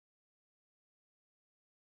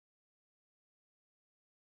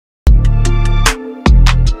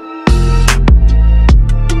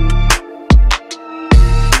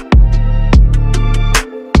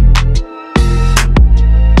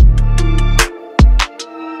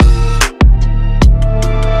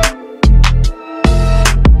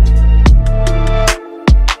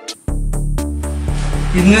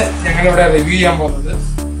ഇന്ന് ഞങ്ങളിവിടെ റിവ്യൂ ചെയ്യാൻ പോകുന്നത്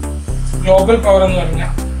ഗ്ലോബൽ പവർ എന്ന് പറഞ്ഞ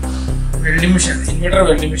വെൽഡിംഗ് മെഷീൻ, ഇൻവെർട്ടർ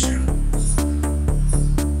വെൽഡിംഗ് മെഷീനാണ്.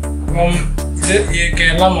 അപ്പം ഇത് ഈ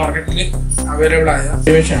കേരള മാർക്കറ്റിൽ അവൈലബിൾ ആയ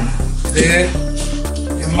മെഷീനാണ്. ഇത്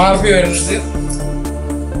MRP വരുന്നത്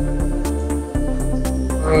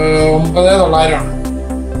 9,900 ആണ്,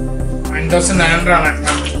 9,900 ആണ്.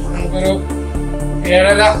 നമുക്കൊരു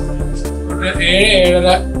 7,500 തൊട്ട്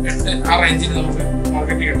 7,000, 7,800 ആ റേഞ്ചിൽ നമുക്ക്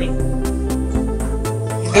മാർക്കറ്റിൽ കിട്ടും.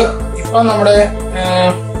 ഇത് ഇപ്പം നമ്മുടെ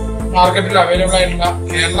മാർക്കറ്റിൽ അവൈലബിൾ ആയിട്ടുള്ള,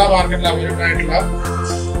 കേരള മാർക്കറ്റിൽ അവൈലബിൾ ആയിട്ടുള്ള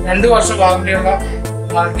 2 വർഷം വാറണ്ടിയുള്ള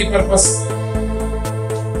മൾട്ടിപർപ്പസ്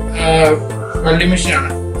വെൽഡിംഗ് മെഷീനാണ്.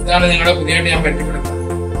 ഇതാണ് നിങ്ങളെ പുതിയതായിട്ട് ഞാൻ പരിചയപ്പെടുത്തുന്നത്.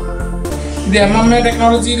 ഇത് MMA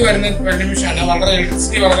ടെക്നോളജിയിൽ വരുന്ന വെൽഡിംഗ് മെഷീനാണ്. വളരെ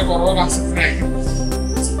ഇലക്ട്രിസിറ്റി വളരെ കുറവ് കൺസെപ്റ്റിനായിരിക്കും.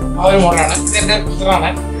 ആ ഒരു മോഡലാണ്. ഇതെന്റെ പുത്രനാണ്,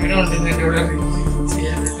 ഇവനുണ്ട് ഇതിന്റെ ഇവിടെ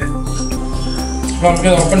ചെയ്യാനായിട്ട്. അപ്പൊ നമുക്ക്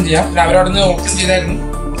ഓപ്പൺ ചെയ്യാം. അവരവിടുന്ന് ഓപ്പൺ ചെയ്തായിരുന്നു,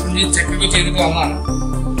 ഓപ്പൺ ചെയ്ത് ചെക്കൊക്കെ ചെയ്തിട്ട് വന്നതാണ്.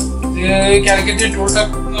 ഇത് കാലിക്കറ്റ്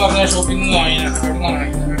ടൂൾടെക് എന്ന് പറഞ്ഞ ഷോപ്പിൽ നിന്ന് വാങ്ങിയതാണ്. അവിടെ നിന്നാണ്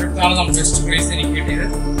വാങ്ങിയത്. അവരുടെ അടുത്താണ് നമുക്ക് ബെസ്റ്റ് പ്രൈസ് എനിക്ക് കിട്ടിയത്.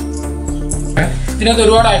 ഇതിനകത്ത്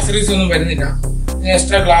ഒരുപാട് ആക്സറീസ് ഒന്നും വരുന്നില്ല.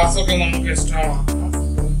 എക്സ്ട്രാ ഗ്ലാസ് ഒക്കെ നമുക്ക് എക്സ്ട്രാ വാങ്ങണം.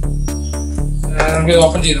 നമുക്ക് ഇത്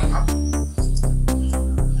ഓപ്പൺ ചെയ്ത് നോക്കാം.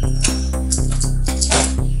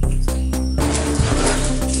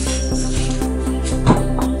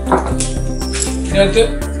 ഇതിനകത്ത്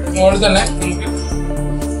മുകളിൽ തന്നെ നമുക്ക്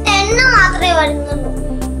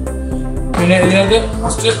പിന്നെ ഇതിനകത്ത്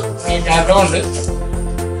ഫസ്റ്റ് കാറ്റലോഗ് ഉണ്ട്,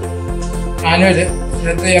 മാനുവല്.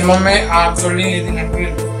 ഇതിനകത്ത് MMA വെൽഡിംഗ് ഇതിനകത്ത്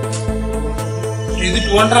ഇത്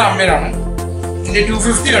 200 ആംപിയർ ആണ്. ഇതിന്റെ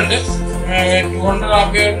 250 ഉണ്ട്. 200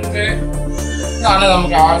 ആംപിയറിന്റെ ഇതാണ്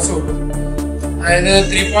നമുക്ക് ആവശ്യമുള്ളൂ. അതായത്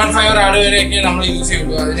 3.5 റാഡ് വരെയൊക്കെ നമ്മൾ യൂസ്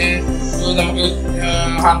ചെയ്യുള്ളൂ. അതിന് നമുക്ക്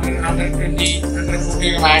 120, 140 ഒക്കെ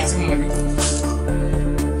മാക്സിമം മതി.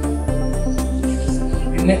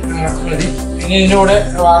 പിന്നെ മതി. പിന്നെ ഇതിൻ്റെ കൂടെ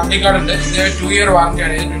വാറണ്ടി കാർഡ് ഉണ്ട്. ഇത് 2 ഇയർ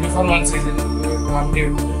വാറണ്ടിയാണ്. ഇത് 24 months വാറണ്ടി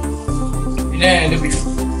വരുന്നത്. പിന്നെ അതിൻ്റെ ബിൽ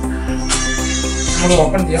നമ്മൾ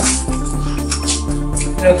ഓപ്പൺ ചെയ്യാം.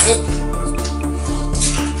 ഇതിനകത്ത്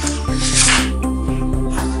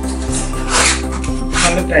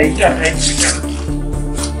നല്ല ടൈറ്റാണ്, ടൈറ്റ് ഫിറ്റാണ്.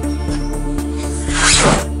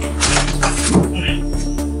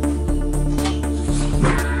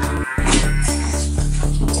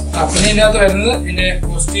 പിന്നെ ഇതിനകത്ത് വരുന്നത് ഇതിന്റെ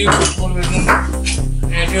പോസിറ്റീവ് ഫുട്ബോൾ വരുന്നുണ്ട്,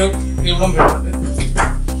 നെഗറ്റീവ് കേബിളും വരുന്നുണ്ട്.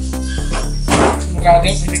 നമുക്ക്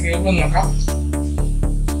ആദ്യം ഇതിന്റെ കേബിൾ നോക്കാം.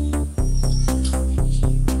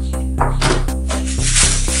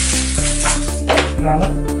 ഇതാണ്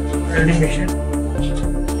വെൽഡിംഗ് മെഷീൻ.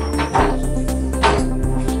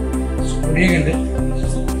 ഉണ്ട്.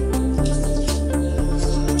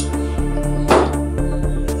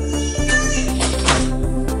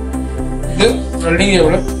 ഇത് വെൽഡിംഗ്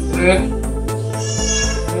കേബിള്. ഇത്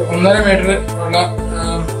 1.5 മീറ്റർ ഉള്ള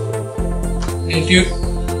നെറ്റീവ്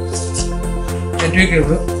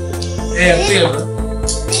കേബിള്, എർത്ത് കേബിള്.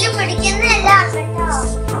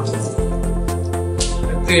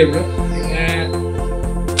 പിന്നെ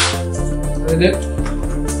അതില്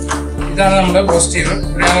ഇതാണ് നമ്മുടെ പോസിറ്റീവ്.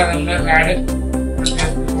 ഇവിടെയാണ് നമ്മുടെ ആഡ്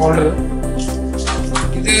ഹോൾഡർ.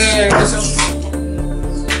 ഇത് ഏകദേശം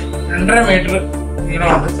 2.5 മീറ്റർ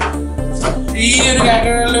നീളമുണ്ട്. ഈ ഒരു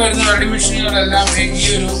കാറ്റഗറിയിൽ വരുന്ന വെൽഡിംഗ് മെഷീനുകളെല്ലാം ഈ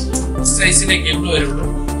ഒരു സൈസിലെ കേബിൾ വരുള്ളൂ.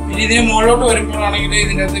 പിന്നെ ഇതിന് മുകളിലോട്ട് വരുമ്പോഴാണെങ്കിൽ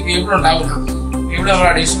ഇതിൻ്റെ അകത്ത് കേബിൾ ഉണ്ടാവില്ല. കേബിൾ നമ്മൾ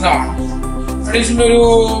അഡീഷണൽ ആണ്. അഡീഷണൽ ഒരു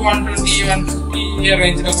 120, 150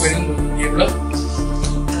 റേഞ്ചിലൊക്കെ വരുന്നു കേബിള്.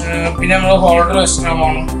 പിന്നെ നമ്മൾ ഹോൾഡർ എക്സ്ട്രാ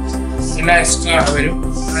വേണം, എല്ലാം എക്സ്ട്രാ വരും.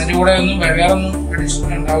 അതിൻ്റെ കൂടെ ഒന്നും വേറെ ഒന്നും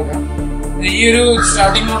അഡീഷണൽ ഉണ്ടാവില്ല. ഈ ഒരു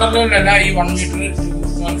സ്റ്റാർട്ടിംഗ് മോഡലുകളിലെല്ലാം ഈ 1 മീറ്റർ,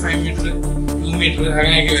 1.5 മീറ്റർ, 2 മീറ്റർ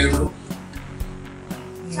അങ്ങനെയൊക്കെ വരുള്ളൂ.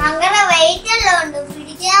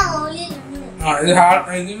 ഇത്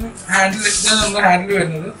ഹാൻഡിൽ, ഇതാണ് നമ്മുടെ ഹാൻഡിൽ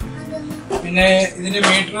വരുന്നത്. പിന്നെ ഇതിന്റെ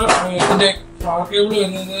മീറ്റർ, ഇതിന്റെ പവർ കേബിൾ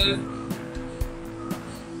വരുന്നത്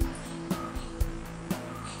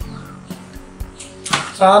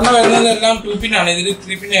സാധാരണ വരുന്നതെല്ലാം 2 പിന്നാണ്. ഇതിൽ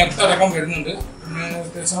 3 പിൻ എർത്ത് അടക്കം വരുന്നുണ്ട്. പിന്നെ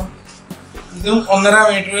വ്യത്യാസം ഇതും 1.5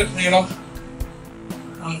 മീറ്റർ നീളം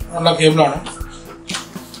ഉള്ള കേബിളാണ്.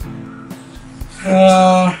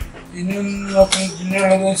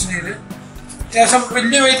 പിന്നെയുള്ളതെന്ന് വെച്ചിട്ടുണ്ടെങ്കിൽ അത്യാവശ്യം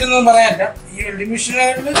വലിയ വെയിറ്റ് ഒന്നും പറയാനില്ല. ഈ വെൽഡിംഗ്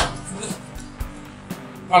മെഷീനുകളിൽ ഇത്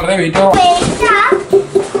വളരെ വെയിറ്റ് കുറവാണ്.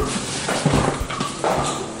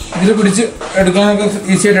 ഇതിൽ പിടിച്ച് എടുക്കാനൊക്കെ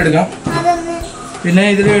ഈസി ആയിട്ട് എടുക്കാം. പിന്നെ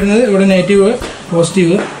ഇതിൽ വരുന്നത് ഇവിടെ നെഗറ്റീവ്,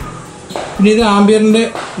 പോസിറ്റീവ്. പിന്നെ ഇത് ആംബിയറിൻ്റെ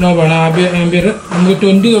നോബാണ്. ആംബിയർ നമുക്ക്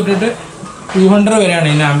 20 തൊട്ടിട്ട് 200 വരെയാണ്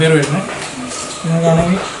ഇതിന് ആംബിയർ വരുന്നത്.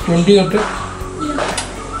 നിങ്ങൾക്കാണെങ്കിൽ 20 തൊട്ട്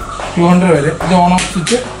 200 വരെ. ഇത് ഓൺ ഓഫ്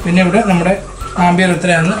സ്വിച്ച്. പിന്നെ ഇവിടെ നമ്മുടെ ആംബിയർ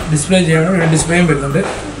എത്രയാണെന്ന് ഡിസ്പ്ലേ ചെയ്യണം. ഇവിടെ ഡിസ്പ്ലേയും വരുന്നുണ്ട്,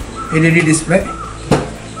 LED ഡിസ്പ്ലേ.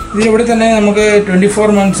 ഇതിലിവിടെ തന്നെ നമുക്ക്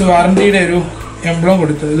 24 months വാറണ്ടിയുടെ ഒരു എംബ്ലം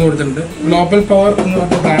കൊടുത്തിട്ടുണ്ട്. ഗ്ലോബൽ പവർ എന്ന്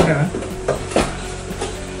പറഞ്ഞ ബ്രാൻഡാണ്.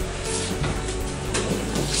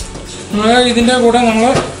 ഇതിൻ്റെ കൂടെ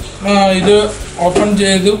നമ്മൾ ഇത് ഓപ്പൺ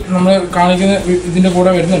ചെയ്ത് നമ്മൾ കാണിക്കുന്ന ഇതിൻ്റെ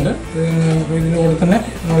കൂടെ വരുന്നുണ്ട്. ഇതിൻ്റെ കൂടെ തന്നെ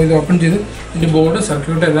നമ്മൾ ഇത് ഓപ്പൺ ചെയ്ത് ഇതിൻ്റെ ബോർഡ്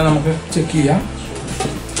സർക്യൂട്ട് എല്ലാം നമുക്ക് ചെക്ക് ചെയ്യാം.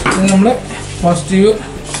 ഇത് നമ്മൾ പോസിറ്റീവ്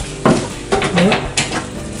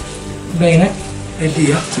ഇങ്ങനെ സെറ്റ്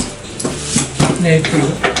ചെയ്യാം.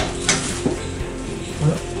 നെഗറ്റീവ്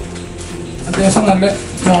അത്യാവശ്യം നല്ല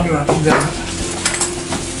മോഡലാണ് ഇതാണ്.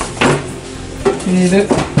 ഇനി ഇത്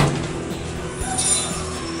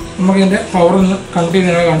നമുക്കിതിൻ്റെ പവറൊന്ന് കണക്ട്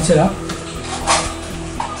ചെയ്ത് കാണിച്ചു തരാം.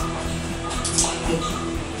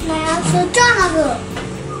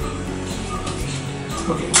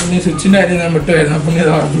 ഓക്കെ, പിന്നെ സ്വിച്ചിൻ്റെ കാര്യം ഞാൻ വിട്ടുമായിരുന്നു. അപ്പം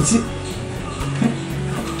ഇത് ഓർമ്മിച്ച്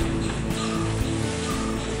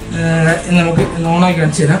നമുക്ക് ഓണാക്കി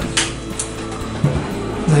കാണിച്ചു തരാം.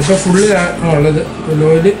 ഇപ്പോൾ ഫുള്ള് ഉള്ളത്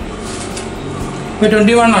ലോയിൽ ഇപ്പോൾ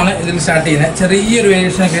 21 ആണ് ഇതിൽ സ്റ്റാർട്ട് ചെയ്യുന്നത്. ചെറിയൊരു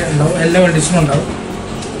വേരിയേഷനൊക്കെ ഉണ്ടാവും, എല്ലാ കണ്ടീഷനും ഉണ്ടാവും.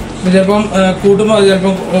 അപ്പോൾ ചിലപ്പം കൂട്ടുമ്പോൾ അത്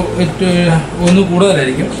ചിലപ്പം ഒന്ന്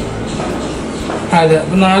കൂടുതലായിരിക്കും. അതെ,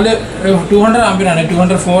 അപ്പോൾ 200 ആമ്പിയറാണ്,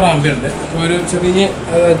 204 ആമ്പിയർ ഉണ്ട്. അപ്പോൾ ഒരു ചെറിയ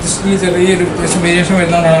അഡ്ജസ്റ്റിൽ ചെറിയൊരു വേരിയേഷൻ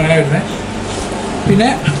വരുന്നതുകൊണ്ടാണ് അങ്ങനെ വരുന്നത്. പിന്നെ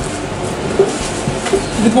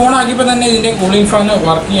ഇത് ഓണാക്കിയപ്പോൾ തന്നെ ഇതിൻ്റെ കൂളിംഗ് ഫാൻ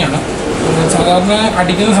വർക്കിംഗ് ആണ്. സാധാരണ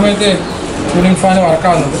അടിക്കുന്ന സമയത്ത് കൂളിംഗ് ഫാൻ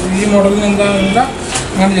വർക്കാവുന്നത്. ഈ മോഡലിന് എന്താണെന്നില്ല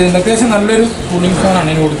അങ്ങനെ ചെയ്തിട്ടുണ്ട്. അത്യാവശ്യം നല്ലൊരു കൂളിംഗ് ഫാനാണ്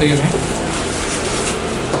ഇതിന് കൊടുത്തിരിക്കുന്നത്.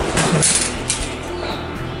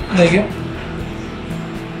 ഇതായിരിക്കും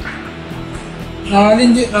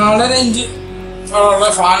 4.5 ഇഞ്ച് ഉള്ള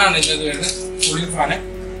ഫാനാണ് ഇതിനകത്ത് വരുന്നത്, കൂളിംഗ് ഫാന്.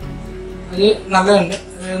 അത് നല്ലതുണ്ട്,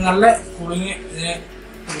 നല്ല കൂളിംഗ് ഇതിന്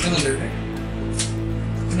കൊടുക്കുന്നുണ്ട്.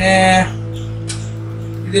 പിന്നെ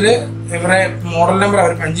ഇതിൽ ഇവരുടെ മോഡൽ നമ്പർ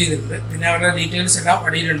അവർ പഞ്ച് ചെയ്തിട്ടുണ്ട്. പിന്നെ അവരുടെ ഡീറ്റെയിൽസ് എല്ലാം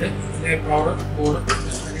അടിയിലുണ്ട്. ഇതിൻ്റെ പവർ ബോർഡ്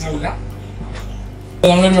കാര്യങ്ങളെല്ലാം.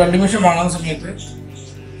 നമ്മളൊരു വെൽഡിംഗ് മെഷീൻ വാങ്ങുന്ന സമയത്ത്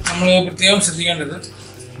നമ്മൾ പ്രത്യേകം ശ്രദ്ധിക്കേണ്ടത്,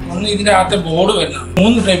 ഒന്ന് ഇതിൻ്റെ അകത്തെ ബോർഡ് വരുന്നതാണ്.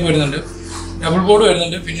 3 ടൈപ്പ് വരുന്നുണ്ട്. ഡബിൾ ബോർഡ്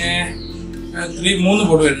വരുന്നുണ്ട്, പിന്നെ 3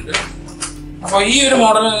 ബോർഡ് വരുന്നുണ്ട്. അപ്പോൾ ഈ ഒരു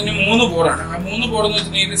മോഡലിന് തന്നെ 3 ബോർഡാണ്. ആ 3 ബോർഡെന്ന്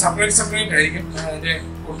വെച്ചിട്ടുണ്ടെങ്കിൽ സെപ്പറേറ്റ് ആയിരിക്കും അതിൻ്റെ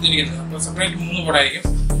കൊടുത്തിരിക്കുന്നത്. അപ്പോൾ സെപ്പറേറ്റ് 3 ബോർഡായിരിക്കും.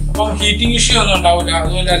 അപ്പം ഹീറ്റിംഗ് ഇഷ്യൂ ഒന്നും ഉണ്ടാവില്ല.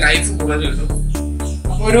 അതുപോലെ ലൈഫ് കൂടുതൽ കിട്ടും.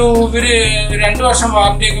 ഒരു 2 വർഷം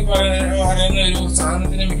വാറണ്ടി ഒക്കെ പറയുന്ന ഒരു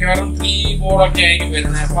സാധനത്തിന് മിക്കവാറും 3 ബോർഡൊക്കെ ആയിരിക്കും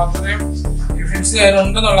വരുന്നത്. അപ്പോൾ അത്രയും ഡിഫറൻസ്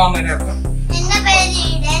ഉണ്ടെന്നുള്ളതാണ് അതിൻ്റെ അർത്ഥം.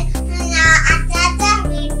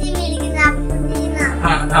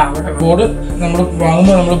 ബോർഡ് നമ്മൾ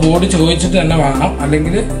വാങ്ങുമ്പോൾ നമ്മൾ ബോർഡ് ചോദിച്ചിട്ട് തന്നെ വാങ്ങണം.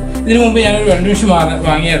 അല്ലെങ്കിൽ ഇതിനു മുമ്പ് ഞാനൊരു വെൽഡിംഗ് മെഷീൻ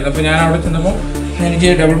വാങ്ങിയായിരുന്നു. അപ്പോൾ ഞാൻ അവിടെ ചെന്നപ്പോൾ എനിക്ക്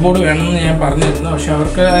ഡബിൾ ബോർഡ് വേണമെന്ന് ഞാൻ പറഞ്ഞിരുന്നു. പക്ഷെ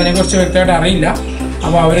അവർക്ക് അതിനെക്കുറിച്ച് വ്യക്തമായിട്ട് അറിയില്ല.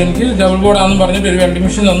 അപ്പോൾ അവരെനിക്ക് ഡബിൾ ബോർഡാണെന്ന് പറഞ്ഞിട്ട് ഒരു വെൽഡിംഗ്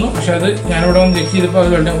മെഷീൻ തന്നു. പക്ഷെ അത് ഞാനിവിടെ വന്ന് ചെക്ക് ചെയ്തപ്പോൾ അത്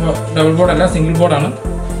ഡബിൾ ബോർഡല്ല, സിംഗിൾ ബോർഡാണ്.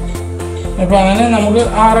 അപ്പോൾ അങ്ങനെ നമുക്ക്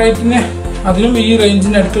ആ റേറ്റിന് അതിലും ഈ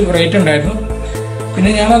റേഞ്ചിൻ്റെ അടുത്ത് റേറ്റ് ഉണ്ടായിരുന്നു.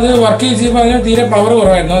 പിന്നെ ഞാനത് വർക്ക് ചെയ്തപ്പോൾ അതിന് തീരെ പവർ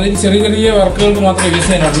കുറവായിരുന്നു. അതിന് ചെറിയ വർക്കുകൾക്ക് മാത്രമേ യൂസ്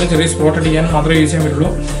ചെയ്യാനുള്ളൂ, ചെറിയ സ്പോട്ട് അടിക്കാനും മാത്രമേ യൂസ് ചെയ്യാൻ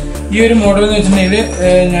പറ്റുള്ളൂ. ഈ ഒരു മോഡൽ എന്ന് വെച്ചിട്ടുണ്ടെങ്കിൽ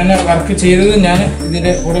ഞാൻ വർക്ക് ചെയ്തത് ഞാൻ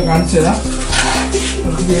ഇതിൻ്റെ കൂടെ കാണിച്ചു തരാം.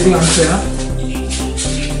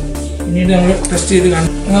 പിന്നീട് നമ്മൾ ടെസ്റ്റ് ചെയ്ത്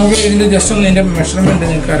നമുക്ക് ഇതിൻ്റെ ജസ്റ്റ് ഒന്ന് ഇതിൻ്റെ മെഷർമെൻറ്റ്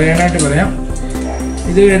നിങ്ങൾക്ക് അറിയാനായിട്ട് പറയാം.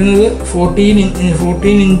 ഇത് വരുന്നത് 15 ഇഞ്ച്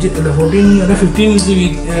 15 ഇഞ്ച്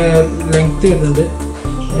ലെങ്ത്ത് വരുന്നുണ്ട്.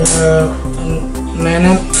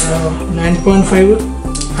 9.5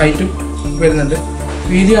 ഹൈറ്റും വരുന്നുണ്ട്.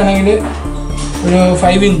 വീതി ആണെങ്കിൽ ഒരു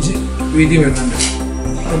 5 ഇഞ്ച് വീതി വരുന്നുണ്ട്.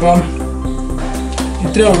 അപ്പം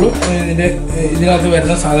ഇത്രയേ ഉള്ളൂ ഇതിനകത്ത്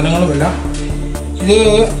വരുന്ന സാധനങ്ങളുമെല്ലാം. ഇത്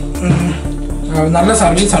നല്ല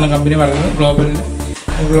സർവീസാണ് കമ്പനി പറയുന്നത്.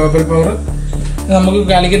 ഗ്ലോബൽ പവർ നമുക്ക്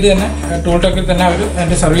കാലിക്കറ്റ് തന്നെ ടൂൾ ടെക്കിൽ തന്നെ അവർ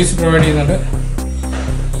അതിൻ്റെ സർവീസ് പ്രൊവൈഡ് ചെയ്യുന്നുണ്ട്.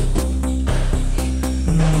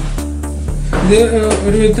 ഇത്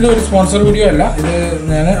ഒരു വിധത്തിലൊരു സ്പോൺസർ വീഡിയോ അല്ല. ഇത്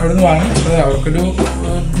ഞാൻ അവിടെ നിന്ന് വാങ്ങി, അവർക്കൊരു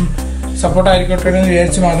സപ്പോർട്ടായിരിക്കട്ടെ എന്ന്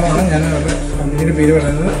വിചാരിച്ച് മാത്രമാണ് ഞാൻ അവരുടെ കമ്പനിയുടെ പേര്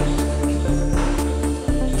പറയുന്നത്.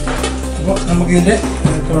 അപ്പോൾ നമുക്കിതിൻ്റെ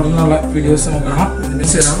തുടർന്നുള്ള വീഡിയോസ് നമുക്ക് കാണാം. ഇതിൻ്റെ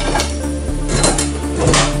ശേഷം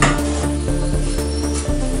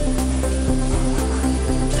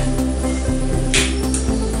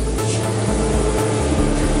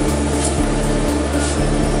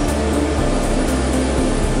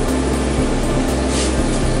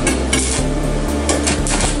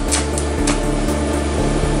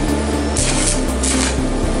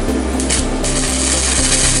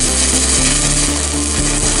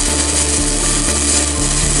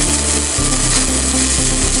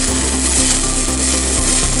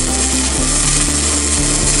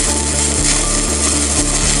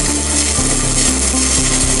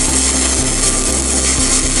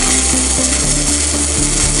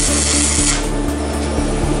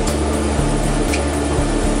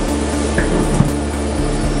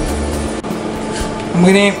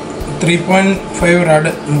നമുക്കിനി 3.5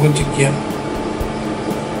 റാഡ് നമുക്ക് ചെക്ക് ചെയ്യാം.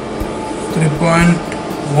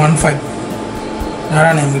 3.15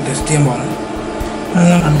 റാഡാണ് നമുക്ക് ടെസ്റ്റ് ചെയ്യാൻ പോകുന്നത്.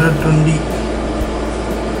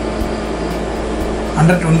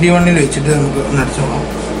 121 വെച്ചിട്ട് നമുക്ക് അടിച്ചു പോകാം.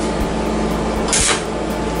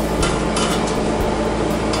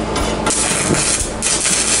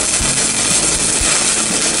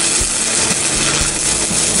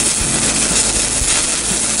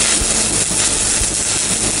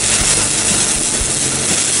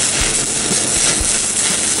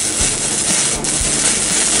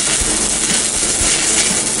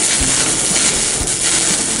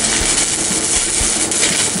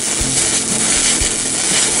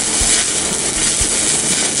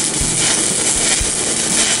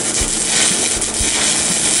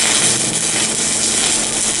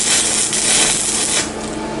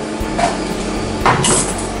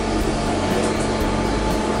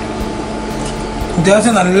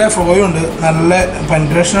 അത്യാവശ്യം നല്ല ഫ്ലോയും ഉണ്ട്, നല്ല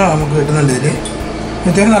പെൻട്രേഷനാണ് നമുക്ക് കിട്ടുന്നുണ്ട്. ഇതിൽ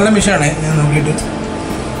അത്യാവശ്യം നല്ല മെഷീനാണ്. ഞാൻ നോക്കിയിട്ട്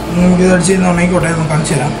നമുക്കിത് അടിച്ച് ഉണങ്ങിക്കോട്ടെ, നമുക്ക്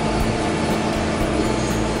കാണിച്ചു തരാം.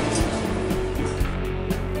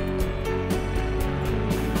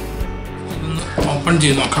 ഓപ്പൺ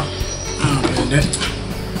ചെയ്ത് നോക്കാം.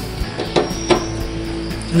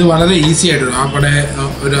 ഇത് വളരെ ഈസി ആയിട്ടുള്ളൂ. അവിടെ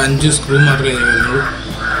ഒരു 5 സ്ക്രൂ മാത്രമേ വരുന്നുള്ളൂ.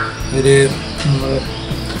 ഇതിൽ നമ്മൾ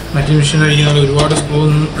മറ്റു മെഷീൻ കഴിക്കുന്ന ഒരുപാട് സ്ക്രൂ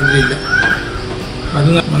ഒന്നും ഇതിലില്ല. അത്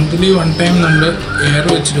മന്ത്ലി 1 ടൈം നമ്മൾ എയർ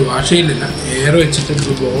വെച്ചിട്ട് വാഷ് ചെയ്യില്ല, എയർ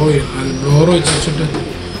വെച്ചിട്ട് ബ്ലോർ വെച്ചിട്ട്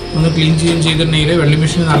ഒന്ന് ക്ലീൻ ചെയ്തിട്ടുണ്ടെങ്കിൽ വെൽഡിംഗ്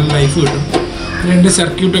മെഷീൻ നല്ല ലൈഫ് കിട്ടും. 2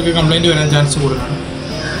 സർക്യൂട്ടൊക്കെ കംപ്ലൈൻറ്റ് വരാൻ ചാൻസ് കൂടുതലാണ്.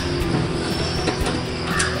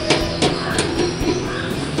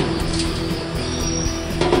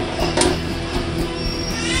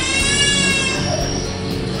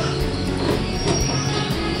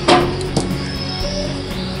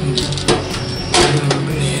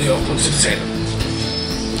 നേരെ ഓപ്പോസിറ്റ് സൈഡ്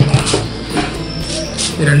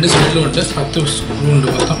 2 സൈഡിലും ഉണ്ട്. 10 സ്ക്രൂ ഉണ്ട്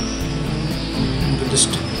മൊത്തം. നമുക്ക്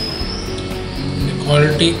ജസ്റ്റ്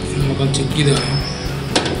ക്വാളിറ്റി നമുക്കൊന്ന് ചെക്ക് ചെയ്ത് കാണാം.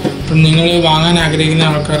 ഇപ്പം നിങ്ങൾ വാങ്ങാൻ ആഗ്രഹിക്കുന്ന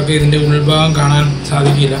ആൾക്കാർക്ക് ഇതിൻ്റെ ഉൾഭാഗം കാണാൻ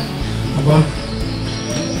സാധിക്കില്ല. അപ്പം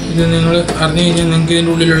ഇത് നിങ്ങൾ അറിഞ്ഞു കഴിഞ്ഞാൽ നിങ്ങൾക്ക്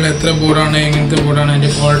ഇതിൻ്റെ ഉള്ളിലുള്ള എത്ര ബോർഡാണ്, എങ്ങനത്തെ ബോർഡാണ്,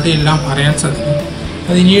 അതിൻ്റെ ക്വാളിറ്റി എല്ലാം അറിയാൻ സാധിക്കും.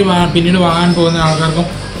 അത് ഇനി പിന്നീട് വാങ്ങാൻ പോകുന്ന ആൾക്കാർക്കും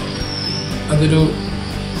അതൊരു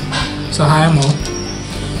സഹായമാവും.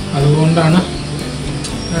 അതുകൊണ്ടാണ്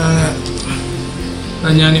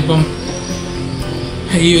ഞാനിപ്പം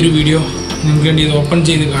ഈ ഒരു വീഡിയോ നിങ്ങൾക്ക് വേണ്ടി ഇത് ഓപ്പൺ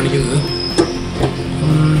ചെയ്ത് കാണിക്കുന്നത്.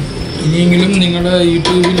 ഇനിയെങ്കിലും നിങ്ങൾ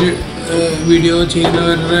യൂട്യൂബിൽ വീഡിയോ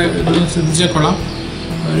ചെയ്യുന്നവരുടെ ഇതൊന്ന് ശ്രദ്ധിച്ചാൽ കൊള്ളാം.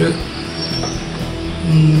 ഒരു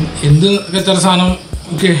എന്ത് എത്ര സാധനം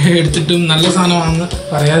ഒക്കെ എടുത്തിട്ടും നല്ല സാധനമാണെന്ന്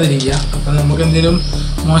പറയാതിരിക്കുക. അപ്പം നമുക്ക് എന്തെങ്കിലും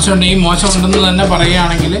മോശമുണ്ടെങ്കിൽ മോശമുണ്ടെന്ന് തന്നെ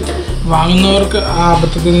പറയുകയാണെങ്കിൽ വാങ്ങുന്നവർക്ക് ആ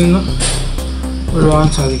അബദ്ധത്തിൽ നിന്നും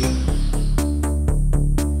ഒഴിവാക്കാൻ സാധിക്കും.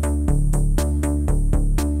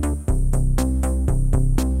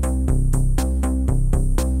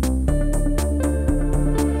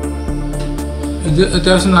 ഇത്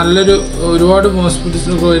അത്യാവശ്യം നല്ലൊരു ഒരുപാട്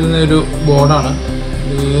ഹോസ്പിറ്റൽസൊക്കെ വരുന്ന ഒരു ബോർഡാണ്.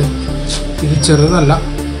 ഇത് ചെറുതല്ല,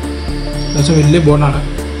 അത്യാവശ്യം വലിയ ബോർഡാണ്.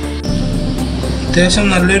 അത്യാവശ്യം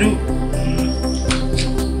നല്ലൊരു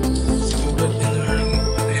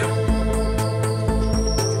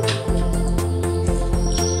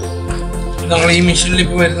നമ്മൾ ഈ മെഷീനിൽ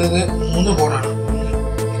ഇപ്പോൾ വരുന്നത് 3 ബോർഡാണ്.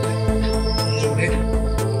 ഒന്നിവിടെ,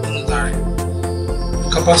 ഒന്ന് താഴെ.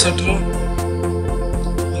 കപ്പാസിറ്ററും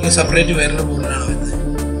സെപ്പറേറ്റ് വേറൊരു ബോർഡിലാണ് വരുന്നത്.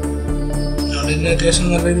 അതുകൊണ്ട് അത്യാവശ്യം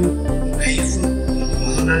നല്ലൊരു ലൈഫ്.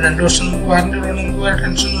 അതുകൊണ്ട് 2 വർഷം നമുക്ക് വാറണ്ടി ഉള്ളത്. നമുക്ക് വേറെ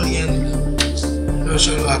ടെൻഷനൊന്നും അറിയാനില്ല. 2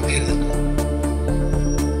 വർഷം വാറണ്ടി ആയിരുന്നുണ്ട്.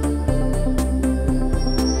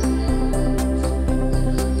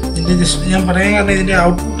 ഇതിൻ്റെ ജസ്റ്റ് ഞാൻ പറയാൻ കാരണം ഇതിൻ്റെ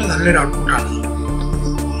ഔട്ട്പുട്ട് നല്ലൊരു ഔട്ട്പുട്ടാണ്.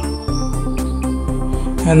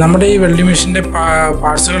 നമ്മുടെ ഈ വെൽഡിംഗ് മെഷീൻ്റെ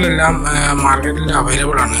പാർട്സുകളെല്ലാം മാർക്കറ്റിൽ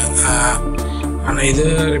അവൈലബിൾ ആണ്. കാരണം ഇത്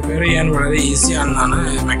റിപ്പയർ ചെയ്യാൻ വളരെ ഈസിയാണെന്നാണ്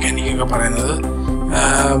മെക്കാനിക്കൊക്കെ പറയുന്നത്.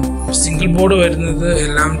 സിംഗിൾ ബോർഡ് വരുന്നത്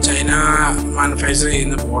എല്ലാം ചൈന മാനുഫാക്ചർ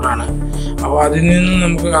ചെയ്യുന്ന ബോർഡാണ്. അപ്പോൾ അതിൽ നിന്നും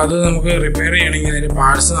നമുക്ക് റിപ്പയർ ചെയ്യണമെങ്കിൽ അതിൻ്റെ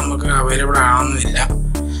പാർട്സ് നമുക്ക് അവൈലബിൾ ആണെന്നില്ല.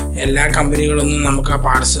 എല്ലാ കമ്പനികളൊന്നും നമുക്ക് ആ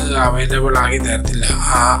പാർട്സ് അവൈലബിൾ ആക്കി തരത്തില്ല.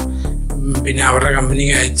 പിന്നെ അവരുടെ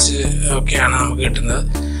കമ്പനിക്ക് അയച്ച് ഒക്കെയാണ് നമുക്ക് കിട്ടുന്നത്.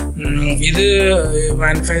 ഇത്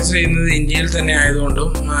മാനുഫാക്ചർ ചെയ്യുന്നത് ഇന്ത്യയിൽ തന്നെ ആയതുകൊണ്ടും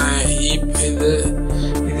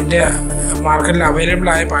ഇതിൻ്റെ മാർക്കറ്റിൽ അവൈലബിൾ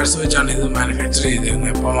ആയ പാർട്സ് വെച്ചാണ് ഇത് മാനുഫാക്ചർ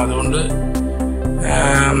ചെയ്തിരുന്നത്. അപ്പം അതുകൊണ്ട്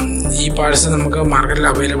ഈ പാർട്സ് നമുക്ക് മാർക്കറ്റിൽ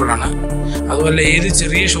അവൈലബിൾ ആണ്. അതുപോലെ ഏത്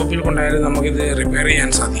ചെറിയ ഷോപ്പിൽ കൊണ്ടായാലും നമുക്കിത് റിപ്പയർ ചെയ്യാൻ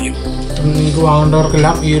സാധിക്കും. നിങ്ങൾക്ക്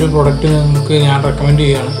വാങ്ങേണ്ടവർക്കെല്ലാം ഈ ഒരു പ്രോഡക്റ്റ് നിങ്ങൾക്ക് ഞാൻ റെക്കമെൻഡ്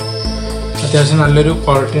ചെയ്യുകയാണ്. അത്യാവശ്യം നല്ലൊരു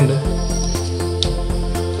ക്വാളിറ്റി ഉണ്ട്.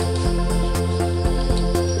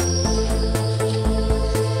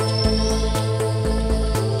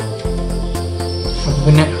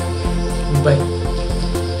 ബൈ.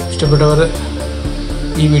 ഇഷ്ടപ്പെട്ടവർ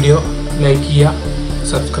ഈ വീഡിയോ ലൈക്ക് ചെയ്യുക,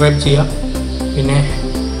 സബ്സ്ക്രൈബ് ചെയ്യുക, പിന്നെ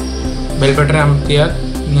ബെൽ ബട്ടൺ അമർത്തിയാൽ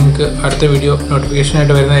നിങ്ങൾക്ക് അടുത്ത വീഡിയോ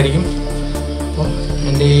നോട്ടിഫിക്കേഷനായിട്ട് വരുന്നതായിരിക്കും. അപ്പോൾ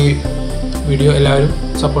എൻ്റെ ഈ വീഡിയോ എല്ലാവരും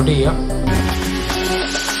സപ്പോർട്ട് ചെയ്യുക.